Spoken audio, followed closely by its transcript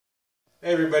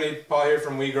Hey everybody, Paul here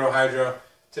from We Grow Hydro.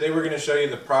 Today we're going to show you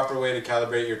the proper way to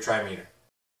calibrate your trimeter.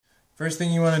 First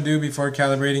thing you want to do before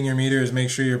calibrating your meter is make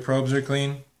sure your probes are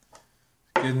clean.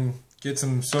 Get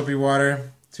some soapy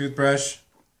water, toothbrush.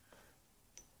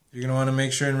 You're going to want to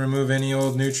make sure and remove any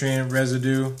old nutrient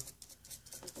residue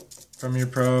from your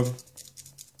probe.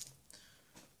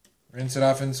 Rinse it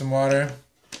off in some water.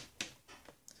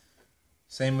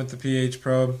 Same with the pH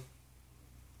probe.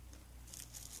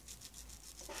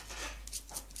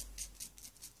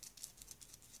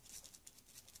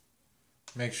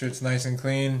 Make sure it's nice and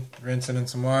clean. Rinse it in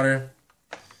some water.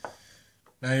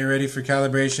 Now you're ready for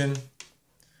calibration.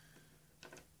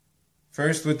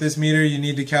 First, with this meter, you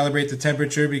need to calibrate the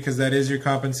temperature because that is your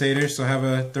compensator, so have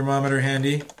a thermometer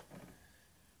handy.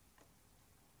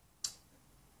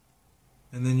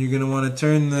 And then you're going to want to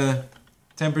turn the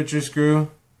temperature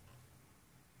screw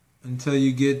until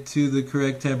you get to the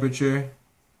correct temperature,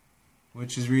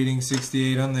 which is reading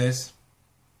 68 on this.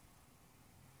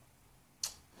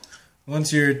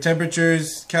 Once your temperature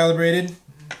is calibrated,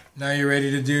 now you're ready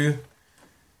to do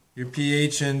your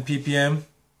pH and ppm.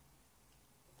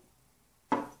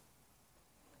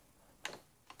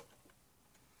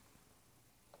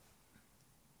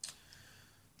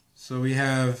 So we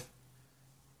have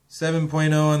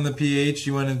 7.0 on the pH.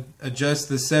 You want to adjust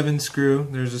the 7 screw.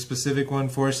 There's a specific one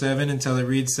for 7 until it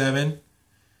reads 7.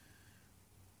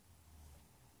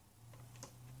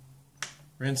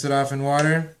 Rinse it off in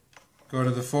water. Go to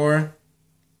the 4.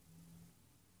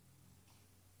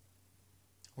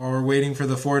 While we're waiting for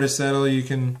the 4 to settle, you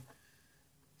can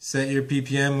set your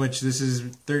ppm, which this is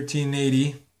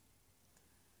 1380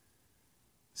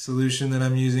 solution that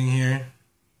I'm using here.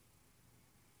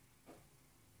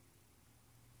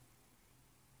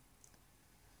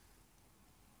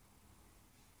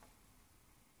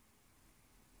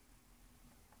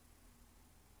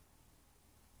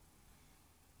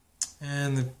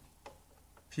 And the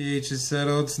pH is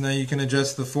settled, so now you can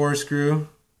adjust the 4 screw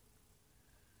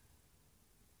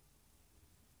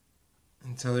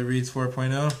until it reads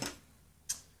 4.0.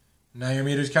 Now your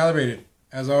meter's calibrated.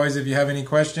 As always, if you have any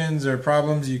questions or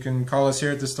problems, you can call us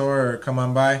here at the store or come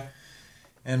on by.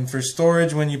 And for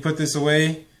storage, when you put this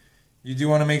away, you do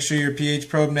want to make sure your pH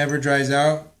probe never dries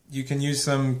out. You can use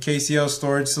some KCl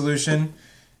storage solution,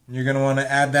 and you're going to want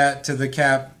to add that to the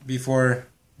cap before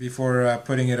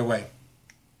putting it away.